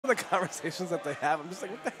the conversations that they have, I'm just like,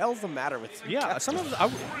 what the hell's the matter with you? Yeah, some of the,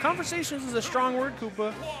 conversations is a strong word,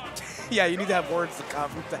 Koopa. Yeah, you need to have words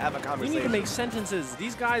to have a conversation. You need to make sentences.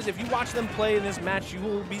 These guys, if you watch them play in this match, you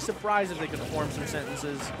will be surprised if they can form some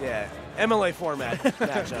sentences. Yeah, MLA format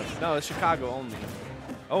matchups. No, it's Chicago only.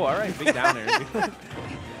 Oh, all right, big downer.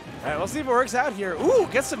 All right, we'll see if it works out here. Ooh,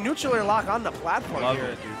 gets some neutral air lock on the platform Love here.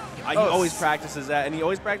 it, dude. He always practices that, and he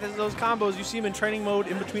always practices those combos. You see him in training mode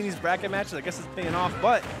in between these bracket matches. I guess it's paying off,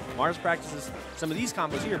 but Mars practices some of these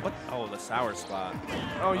combos here. But oh, the sour spot.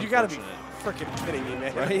 Oh, you gotta be freaking kidding me,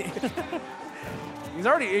 man! Right? he's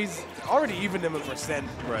already evened him in percent.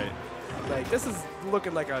 Right. Like this is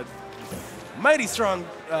looking like a mighty strong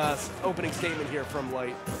opening statement here from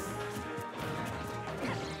Light.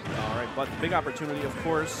 All right, but big opportunity, of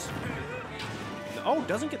course. Oh,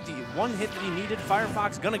 doesn't get the one hit that he needed.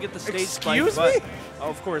 Firefox gonna get the stage spike. Excuse me? But, oh,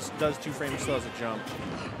 of course, does 2 frames, still has a jump.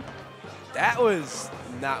 That was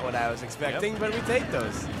not what I was expecting, but we take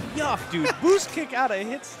those. Yuck, dude. Boost kick out of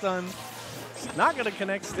hit stun. Not gonna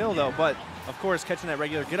connect still, though, but of course, catching that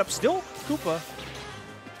regular get up. Still Koopa.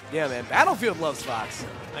 Yeah, man. Battlefield loves Fox.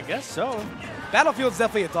 I guess so. Battlefield's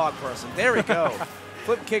definitely a dog person. There we go.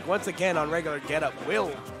 Flip kick once again on regular get up.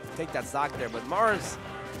 Will take that stock there, but Mars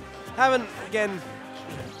having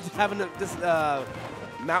this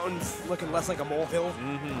mountains looking less like a molehill.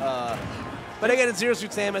 But again, it's Zero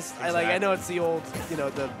Suit Samus. Exactly. I know it's the old,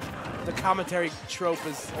 the commentary trope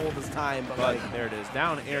is old as time, but like there it is.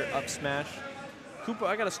 Down air up smash. Koopa,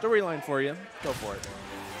 I got a storyline for you. Go for it.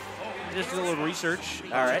 I just did a little research.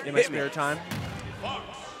 All right, in my hit me. spare time.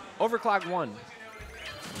 Overclock 1.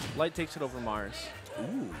 Light takes it over Mars.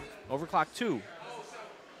 Ooh. Overclock 2.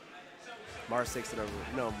 Mars takes it over.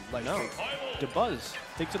 No, Light takes it. DeBuzz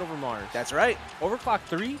takes it over Mars. That's right. Overclock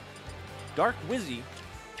 3. Dark Wizzy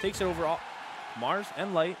takes it over Mars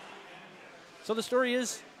and Light. So the story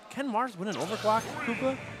is, can Mars win an Overclock,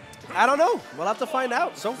 Koopa? I don't know. We'll have to find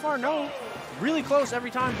out. So far, no. Really close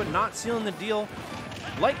every time, but not sealing the deal.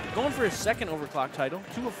 Light going for his second Overclock title,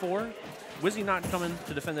 2 of 4. Wizzy not coming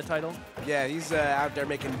to defend the title. Yeah, he's out there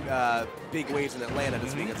making big waves in Atlanta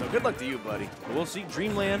this weekend, so good luck to you, buddy. We'll see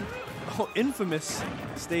Dreamland, infamous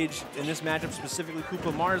stage in this matchup, specifically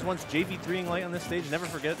Koopa. Mars once JV3ing Light on this stage. Never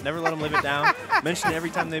forget, never let him live it down. Mention it every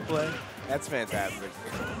time they play. That's fantastic.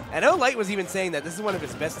 I know Light was even saying that this is one of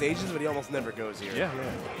his best stages, but he almost never goes here. Yeah.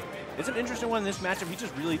 It's an interesting one in this matchup. He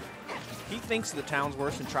just really, he thinks the town's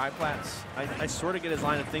worse than Triplats. I sort of get his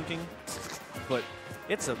line of thinking, but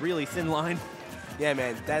it's a really thin line. Yeah,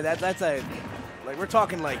 man. That's a, like, we're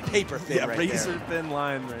talking like paper thin right there. Razor thin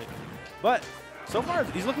line, right. But so far,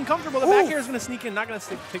 he's looking comfortable. The back air is going to sneak in, not going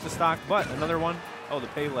to take the stock, but another one. Oh, the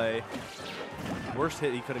Pele. Worst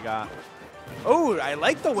hit he could have got. Oh, I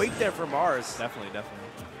like the weight there for Mars. Definitely.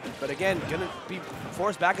 But again, going to be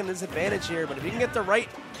forced back in this advantage here. But if he can get the right...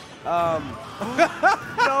 no,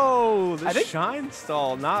 the shine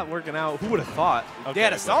stall not working out. Who would have thought? Okay,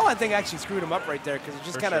 yeah, the stall, I think, actually screwed him up right there because it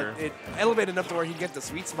just kind of it elevated enough to where he'd get the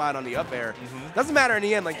sweet spot on the up air. Doesn't matter in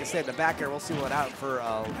the end, like you said, the back air will seal it out for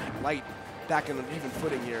Light back in the even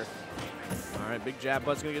footing here. All right, big jab,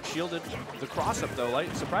 Bud's going to get shielded. The cross-up, though,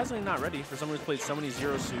 Light surprisingly not ready for someone who's played so many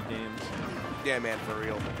Zero Suit games. Yeah, man, for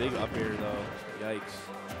real. Big up air, though. Yikes.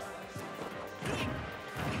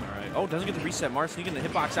 All right. Oh, doesn't get the reset. Mars sneaking the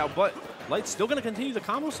hitbox out, but Light's still going to continue the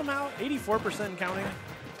combo somehow. 84% and counting.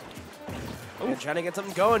 Yeah, trying to get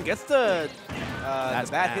something going. Gets the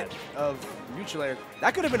bad hit of neutral air.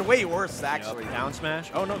 That could have been way worse, actually. Yep. Down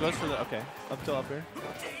smash. Oh, no, goes for the, okay. Up till up air.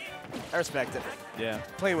 I respect it. Yeah.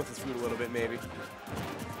 Playing with his food a little bit, maybe.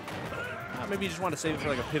 Maybe you just want to save it for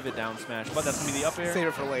like a pivot down smash, but that's going to be the up air. Save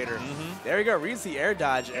it for later. There you go. Reads the air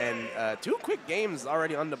dodge, and 2 quick games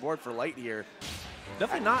already on the board for Light here.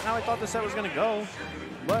 Definitely not how I thought the set was going to go.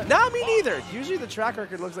 But no, me neither. Usually the track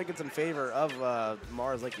record looks like it's in favor of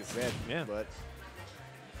Mars, like you said. Yeah. But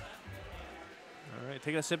all right,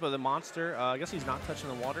 taking a sip of the monster. I guess he's not touching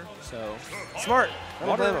the water, so smart.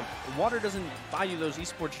 Water doesn't buy you those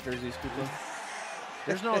esports jerseys, people.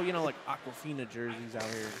 There's no, like Aquafina jerseys out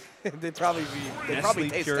here. They probably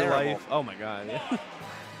taste Pure terrible. Life. Oh my God. Yeah.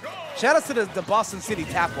 Shout out to the Boston City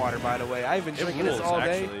tap water, by the way. I've been drinking this all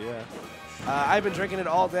day. Actually, yeah. I've been drinking it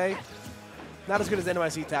all day. Not as good as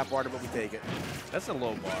NYC tap water, but we take it. That's a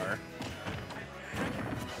low bar.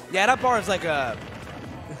 Yeah, that bar is like a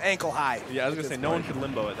ankle high. Yeah, I was gonna say no one could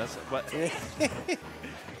limbo it. That's what.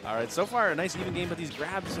 All right, so far a nice even game, but these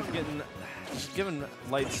grabs are giving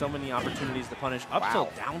Light so many opportunities to punish. Up till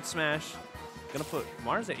down smash. Gonna put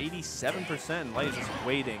Mars at 87%. Light is just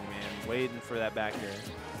waiting, man, waiting for that back air.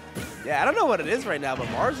 Yeah, I don't know what it is right now, but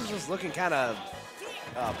Mars is just looking kind of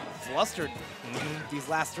flustered these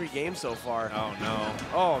last 3 games so far. Oh, no.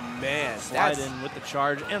 Oh, man. Slide in with the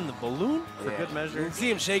charge and the balloon for good measure. You can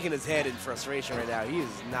see him shaking his head in frustration right now. He is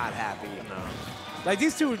not happy. No. Like,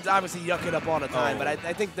 these two obviously yuck it up all the time, but I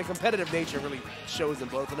think the competitive nature really shows in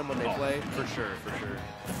both of them when they play. For sure, for sure.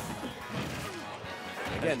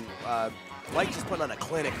 Again, Light just putting on a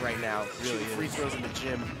clinic right now. Really free throws in the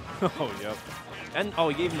gym. Oh, yep. And,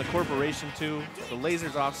 he gave him the corporation, too. The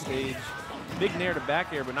lasers off stage. Big nair to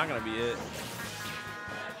back air, but not going to be it.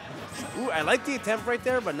 Ooh, I like the attempt right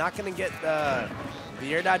there, but not going to get the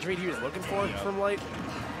air dodge read he was looking for from Light.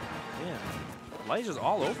 Yeah. Light's just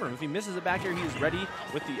all over him. If he misses the back air, he's ready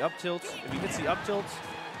with the up tilt. If he hits the up tilt,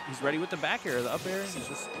 he's ready with the back air, the up air. He's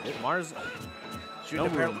just Mars shooting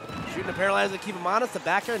a paralyzer to keep him honest. The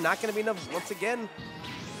back air not going to be enough once again.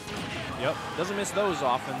 Yep, doesn't miss those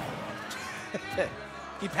often.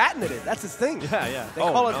 He patented it. That's his thing. Yeah, yeah. They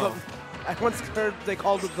call it the. I once heard they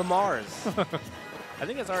called it the Mars. I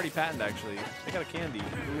think it's already patented, actually. They got a candy.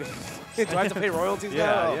 Do I have to pay royalties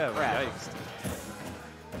now? Yeah, oh, crap. Yikes.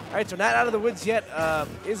 All right, so not out of the woods yet.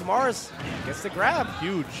 Is Mars gets the grab.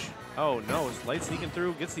 Huge. Oh, no. Is Light sneaking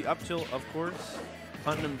through? Gets the up tilt, of course.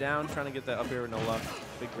 Hunting him down, trying to get that up air with no luck.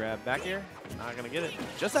 Big grab. Back air. Not going to get it.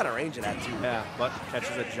 Just out of range of that, too. Yeah, but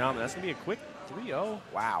catches a jump. That's going to be a quick 3-0.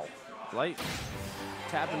 Wow. Light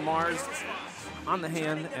tapping Mars on the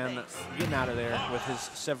hand and getting out of there with his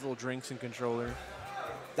several drinks and controller.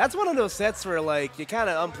 That's one of those sets where, like, you kind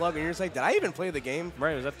of unplug and you're just like, did I even play the game?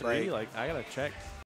 Right, was that 3? Like I got to check.